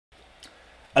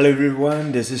Hello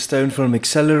everyone, this is Stone from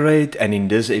Accelerate, and in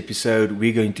this episode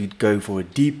we're going to go for a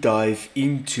deep dive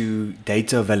into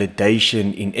data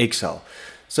validation in Excel.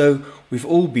 So we've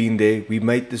all been there. We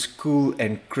made this cool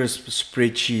and crisp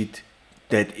spreadsheet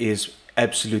that is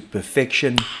absolute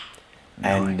perfection.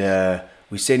 Nice. And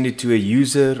we send it to a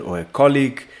user or a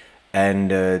colleague,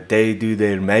 and they do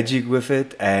their magic with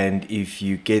it. And if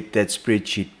you get that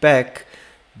spreadsheet back,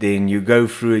 then you go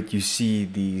through it, you see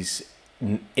these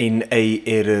NA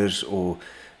errors or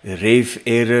ref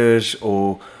errors,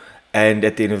 and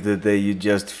at the end of the day you're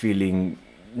just feeling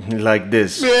like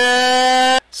this.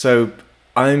 So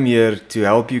I'm here to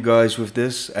help you guys with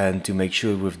this and to make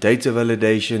sure with data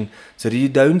validation so that you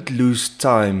don't lose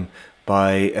time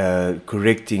by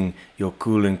correcting your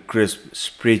cool and crisp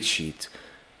spreadsheet.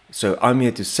 So I'm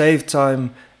here to save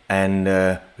time,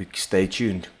 and stay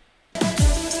tuned.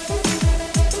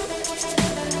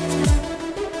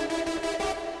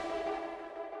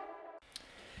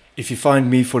 If you find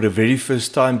me for the very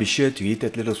first time, be sure to hit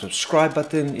that little subscribe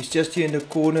button. It's just here in the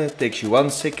corner. It takes you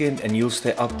 1 second and you'll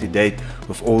stay up to date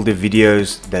with all the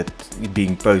videos that are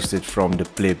being posted from the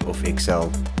pleb of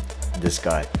Excel, this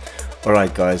guy.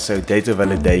 Alright guys, so data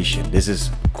validation. This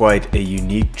is quite a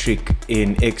unique trick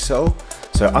in Excel.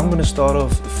 So I'm going to start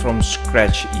off from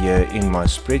scratch here in my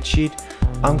spreadsheet.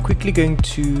 I'm quickly going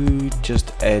to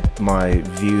just add my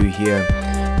view here.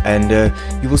 And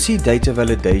you will see data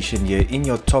validation here in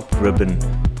your top ribbon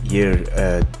here,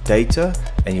 data,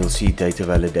 and you'll see data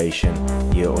validation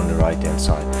here on the right hand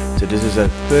side. So this is a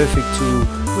perfect tool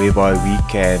whereby we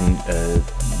can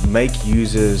make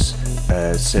users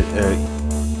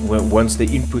once they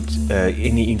input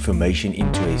any information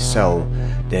into a cell,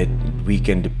 that we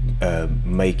can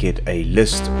make it a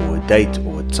list or a date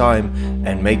or a time,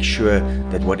 and make sure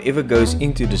that whatever goes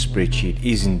into the spreadsheet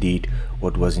is indeed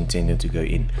what was intended to go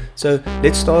in. So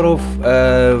let's start off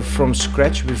from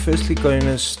scratch. We're firstly going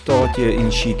to start here in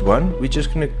sheet 1. We're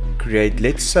just going to create,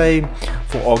 let's say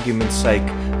for argument's sake,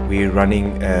 we're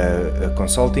running a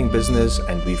consulting business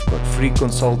and we've got 3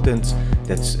 consultants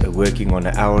that's working on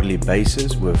an hourly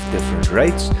basis with different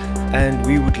rates, and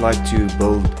we would like to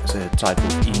build a type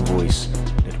of invoice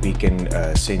that we can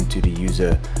send to the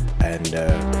user. And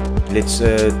let's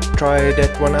try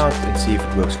that one out and see if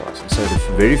it works for us. So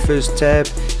the very first tab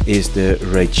is the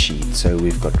rate sheet. So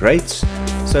we've got rates.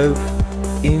 So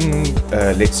in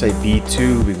let's say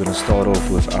B2, we're going to start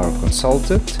off with our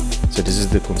consultant. So this is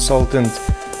the consultant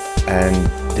and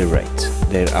the rate,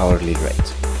 their hourly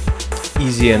rate.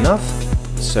 Easy enough.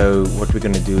 So what we're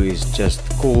going to do is just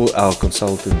call our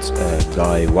consultant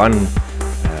guy 1.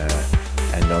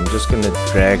 I'm just going to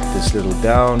drag this little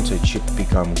down so it should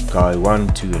become guy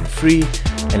 1, 2 and 3.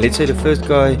 And let's say the first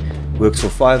guy works for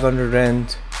 500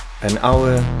 Rand an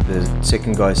hour, the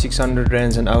second guy 600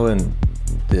 Rands an hour, and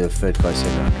the third guy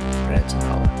 700 Rands an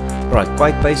hour. Right,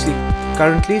 quite basic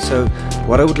currently. So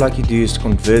what I would like you to do is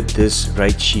convert this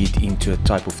rate sheet into a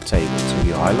type of table. So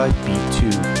you highlight B2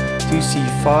 to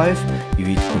C5, you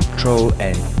hit Control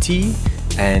and T,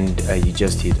 and you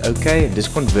just hit OK, and this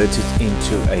converts it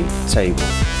into a table.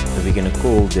 So we're going to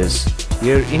call this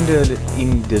here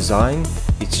in design,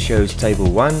 it shows table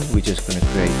 1. We're just going to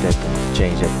create that and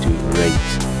change that to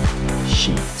rate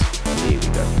sheet. There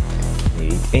we go.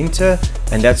 We hit enter,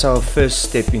 and that's our first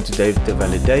step into data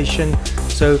validation.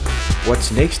 So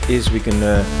what's next is we're going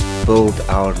to build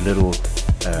our little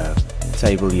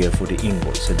table here for the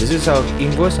invoice. So this is our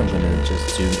invoice. I'm going to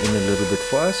just zoom in a little bit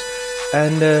for us.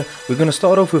 And we're going to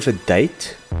start off with a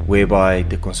date whereby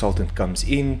the consultant comes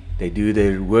in, they do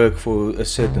their work for a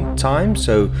certain time.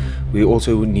 So we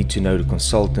also need to know the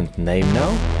consultant name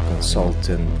now,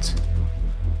 consultant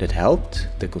that helped,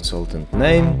 the consultant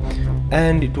name,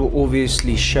 and it will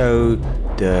obviously show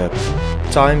the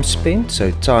time spent.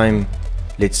 So time,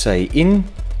 let's say in,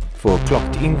 for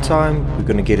clocked in time, we're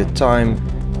going to get a time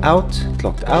out,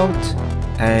 clocked out,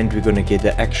 and we're going to get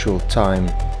the actual time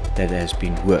that has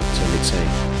been worked. So let's say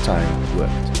time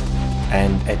worked,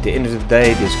 and at the end of the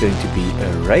day there's going to be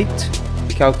a rate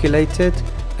calculated,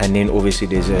 and then obviously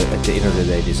there's at the end of the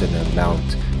day there's an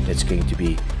amount that's going to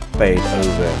be paid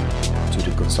over to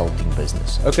the consulting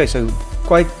business. Okay, so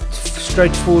quite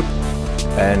straightforward,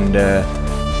 and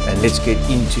let's get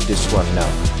into this one now.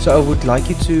 So I would like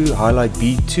you to highlight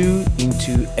B2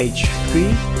 into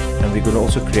H3, and we're going to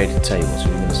also create a table. So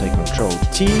we're going to say Control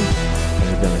T,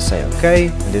 and we're going to say OK,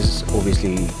 and this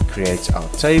obviously creates our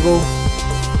table.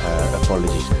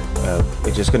 Apologies,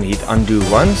 we're just going to hit undo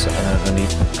once, and I'm going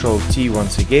to hit Control T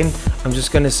once again. I'm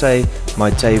just going to say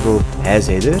my table has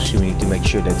headers. You need to make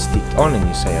sure that's ticked on, and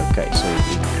you say OK. So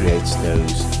it creates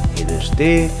those headers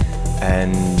there,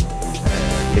 and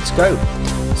let's go.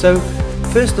 So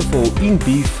first of all, in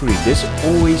B3 this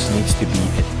always needs to be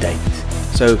a date.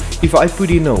 So if I put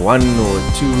in a 1 or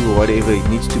a 2 or whatever, it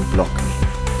needs to block me.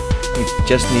 It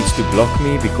just needs to block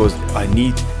me because I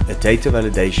need a data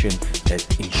validation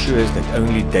that ensures that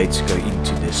only dates go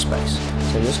into this space.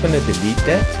 So I'm just going to delete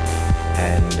that,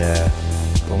 and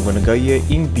I'm going to go here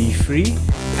in B3,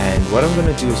 and what I'm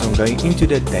going to do is I'm going into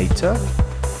the data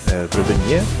ribbon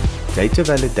here, data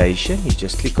validation. You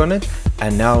just click on it,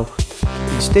 and now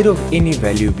instead of any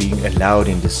value being allowed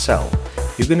in the cell,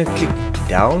 you're going to click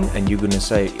down and you're going to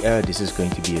say this is going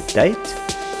to be a date.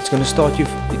 It's going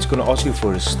to ask you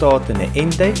for a start and an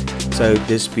end date. So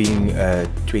this being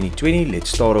 2020, let's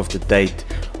start off the date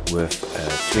with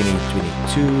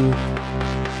 2022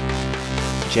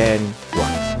 Jan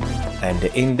 1, and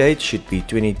the end date should be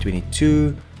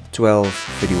 2022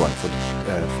 12/31 for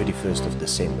the 31st of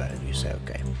December, and you say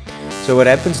okay. So what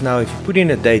happens now, if you put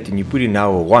in a date and you put in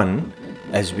now a 1,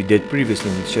 as we did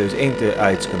previously, and it shows enter,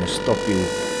 it's going to stop you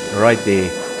right there,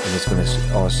 and it's going to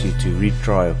ask you to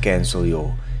retry or cancel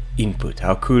your input.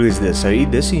 How cool is this? So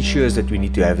this ensures that we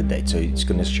need to have a date. So it's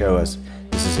going to show us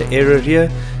this is an error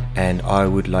here, and I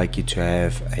would like you to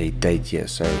have a date here.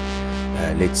 So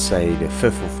let's say the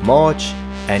 5th of March,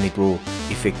 and it will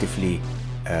effectively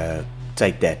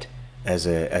take that as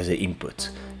an input.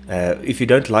 If you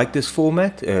don't like this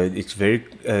format, it's very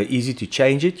easy to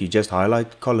change it. You just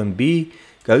highlight column B,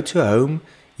 go to home,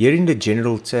 here in the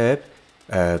general tab,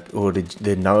 or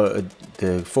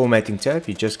the formatting tab,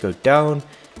 you just go down,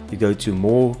 you go to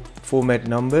more format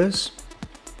numbers,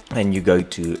 and you go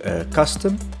to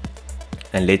custom,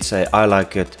 and let's say I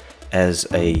like it as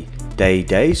a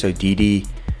day, so DD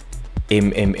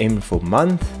MMM for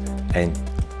month and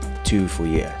 2 for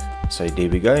year. So there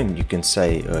we go, and you can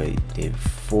say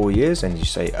 4 years, and you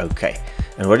say okay,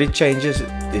 and what it changes,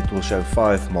 it will show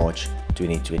 5 March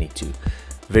 2022.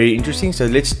 Very interesting. So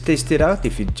let's test it out.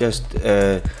 If you just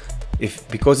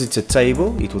because it's a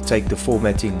table, it will take the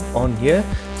formatting on here.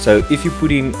 So if you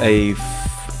put in a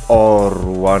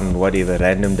R1 whatever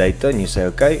random data and you say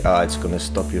okay, it's going to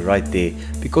stop you right there.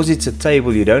 Because it's a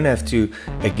table, you don't have to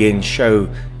again show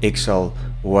Excel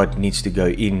what needs to go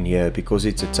in here. Because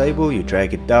it's a table, you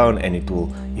drag it down and it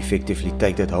will effectively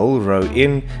take that whole row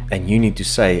in, and you need to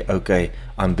say okay,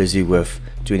 I'm busy with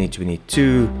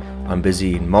 2022, I'm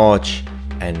busy in March,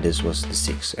 and this was the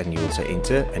 6th, and you will say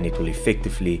enter, and it will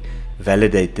effectively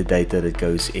validate the data that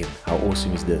goes in. How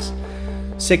awesome is this?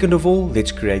 Second of all,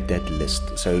 let's create that list.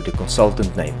 So the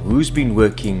consultant name, who's been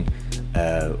working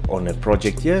on a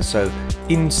project here. So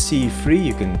in C3,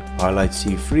 you can highlight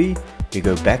C3, we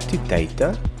go back to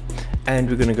data, and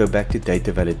we're going to go back to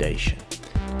data validation,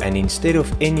 and instead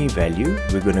of any value,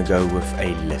 we're going to go with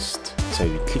a list. So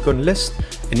you click on list,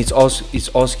 and it's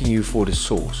asking you for the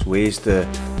source. Where's the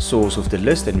source of the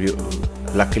list? And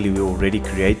luckily we already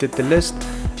created the list.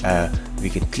 We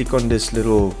can click on this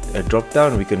little drop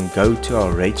down, we can go to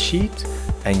our rate sheet,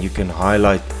 and you can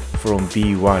highlight from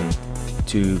B1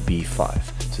 to B5.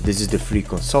 So this is the free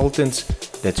consultants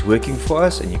that's working for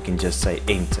us, and you can just say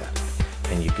enter,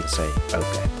 and you can say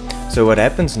okay. So what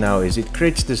happens now is it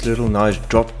creates this little nice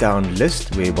drop down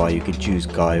list whereby you can choose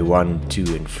guy 1,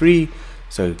 2 and 3.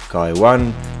 So guy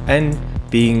 1, and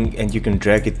you can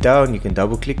drag it down, you can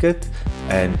double click it,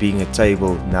 and being a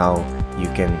table now you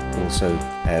can also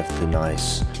have the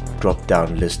nice drop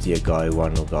down list here, guy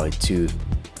 1 or guy 2.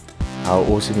 How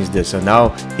awesome is this? So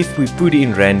now if we put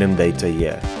in random data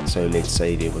here, so let's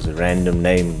say there was a random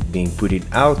name being put in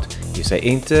out, you say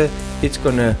enter, it's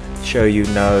gonna show you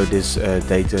now this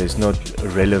data is not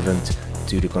relevant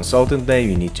to the consultant name,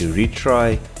 you need to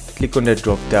retry. Click on that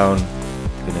drop down,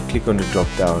 you're gonna click on the drop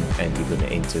down, and you're gonna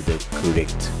enter the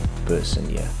correct person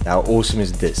here. How awesome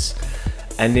is this?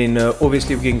 And then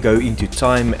obviously we can go into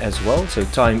time as well. So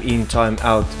time in, time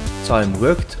out, time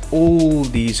worked, all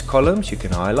these columns you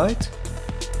can highlight.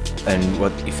 And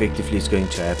what effectively is going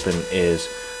to happen is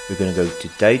we're going to go to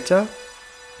data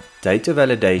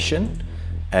validation,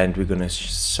 and we're going to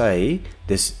say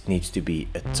this needs to be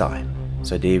a time.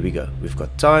 So there we go, we've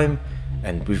got time,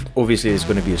 and obviously there's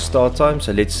going to be a start time.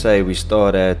 So let's say we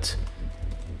start at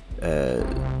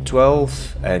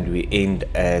 12 and we end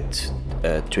at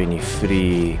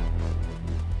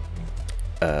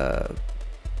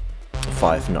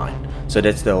 23:59. So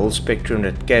that's the whole spectrum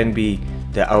that can be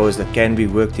the hours that can be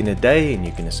worked in a day, and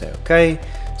you're going to say okay.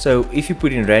 So if you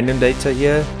put in random data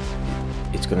here,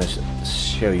 it's going to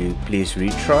show you please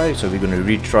retry. So we're going to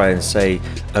retry and say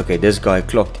okay, this guy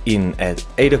clocked in at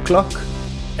 8 o'clock,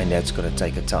 and that's going to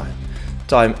take a time.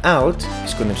 Time out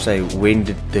is going to say when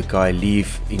did the guy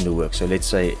leave in the work. So let's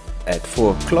say at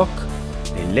 4 o'clock,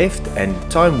 a left, and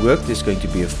time worked is going to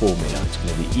be a formula. It's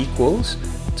going to be equals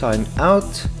time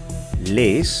out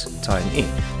less time in.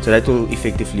 So that will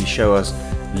effectively show us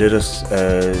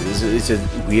it's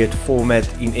a weird format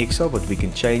in Excel, but we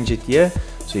can change it here.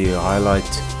 So you highlight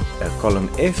column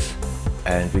F,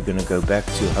 and we're going to go back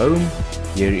to home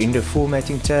here in the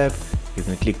formatting tab. You're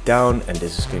going to click down, and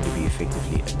this is going to be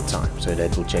effectively a time. So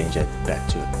that will change that back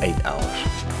to 8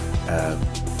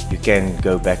 hours. You can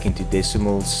go back into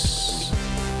decimals.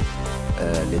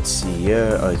 Let's see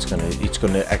here. Oh, it's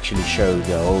gonna actually show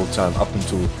the whole time up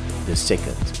until the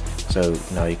second. So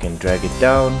now you can drag it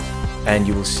down, and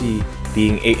you will see,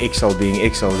 being Excel,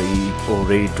 it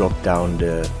already dropped down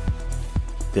the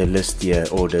list here,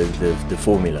 or the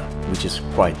formula, which is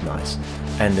quite nice.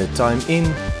 And the time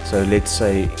in, so let's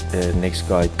say the next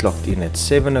guy clocked in at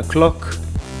 7 o'clock,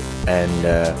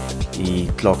 and he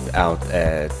clocked out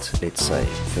at, let's say,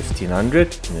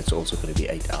 1500, and it's also going to be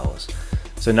 8 hours.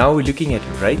 So now we're looking at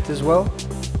rate as well.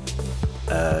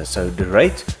 So the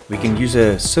rate, we can use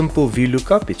a simple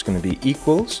VLOOKUP. It's going to be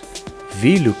equals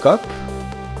VLOOKUP,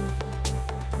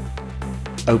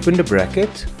 open the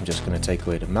bracket. I'm just going to take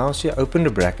away the mouse here, open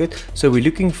the bracket. So we're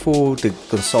looking for the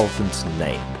consultant's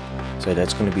name. So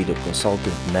that's going to be the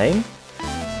consultant name,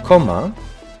 comma.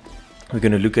 We're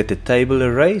going to look at the table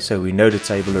array. So we know the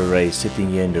table array is sitting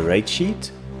here in the rate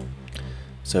sheet.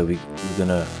 So we're going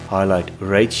to highlight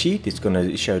rate sheet. It's going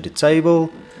to show the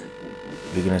table.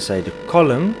 We're going to say the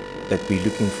column that we're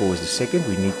looking for is the second.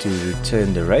 We need to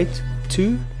return the rate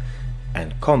to,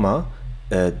 and comma,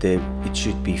 it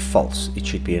should be false. It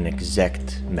should be an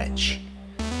exact match.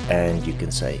 And you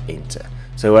can say enter.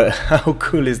 So how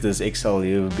cool is this? Excel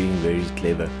here being very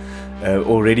clever.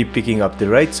 Already picking up the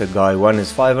rate. So guy 1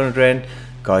 is 500 Rand.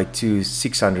 Guy 2 is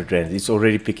 600 Rand. It's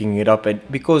already picking it up, and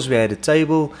because we had a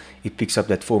table, it picks up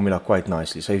that formula quite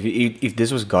nicely. So if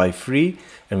this was guy 3,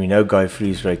 and we know guy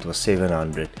 3's rate was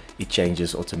 700, it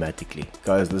changes automatically.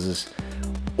 Guys, this is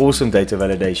awesome data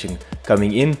validation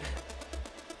coming in.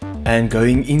 And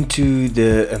going into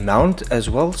the amount as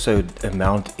well. So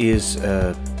amount is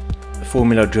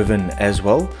formula driven as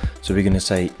well. So we're going to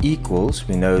say equals,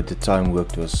 we know the time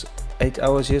worked was 8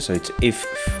 hours here, so it's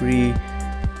F3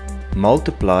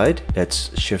 multiplied,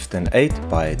 that's shift and 8,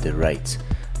 by the rate.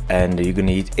 And you're going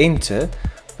to hit enter,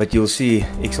 but you'll see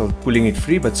Excel pulling it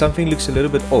free, but something looks a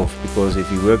little bit off, because if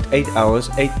you worked 8 hours,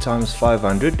 8 times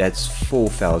 500, that's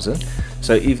 4,000.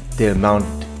 So if the amount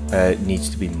needs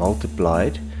to be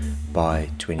multiplied by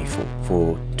 24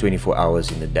 for 24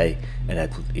 hours in a day, and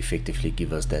that will effectively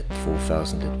give us that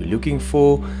 4,000 that we're looking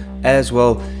for as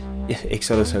well.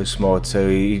 Excel is so smart, so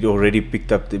it already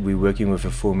picked up that we're working with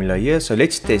a formula here. So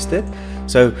let's test it.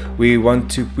 So we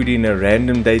want to put in a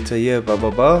random data here, blah blah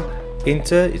blah,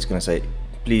 enter. It's going to say,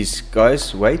 please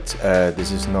guys wait,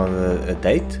 this is not a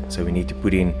date, so we need to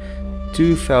put in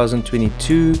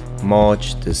 2022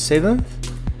 March the 7th,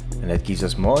 and that gives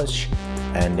us March.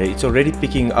 And it's already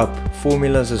picking up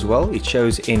formulas as well. It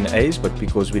shows NAs, but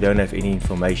because we don't have any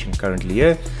information currently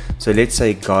here, so let's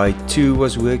say guy 2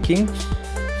 was working,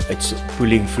 it's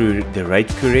pulling through the rate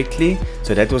correctly.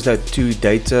 So that was that 2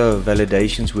 data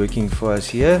validations working for us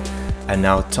here. And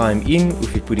now time in,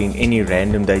 if you put in any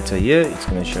random data here, it's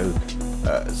going to show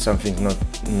something not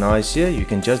nice here. You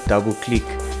can just double click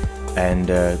and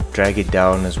drag it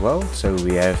down as well, so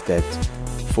we have that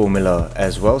formula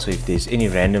as well. So if there's any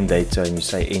random data and you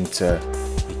say enter,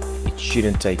 it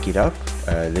shouldn't take it up.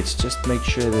 Let's just make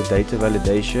sure the data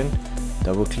validation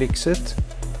double clicks it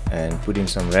and put in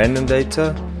some random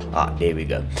data. There we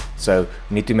go. So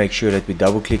we need to make sure that we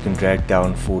double click and drag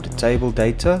down for the table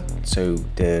data so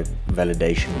the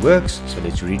validation works. So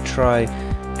let's retry,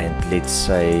 and let's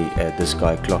say this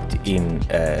guy clocked in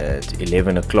at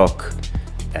 11 o'clock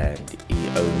and he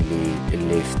only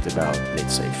left about,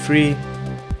 let's say, 3.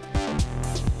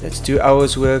 That's 2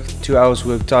 hours work. 2 hours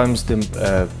work times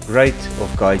the rate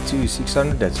of guy 2 is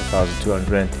 600, that's 1,200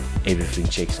 Rand. Everything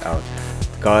checks out.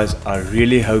 Guys, I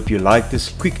really hope you like this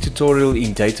quick tutorial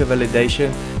in data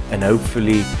validation, and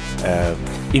hopefully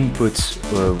inputs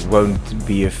won't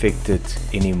be affected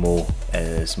anymore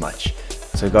as much.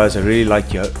 So guys, I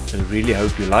really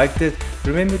hope you liked it.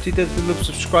 Remember to hit the little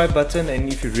subscribe button,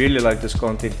 and if you really like this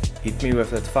content, hit me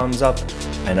with that thumbs up,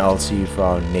 and I'll see you for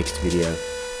our next video.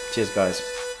 Cheers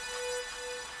guys.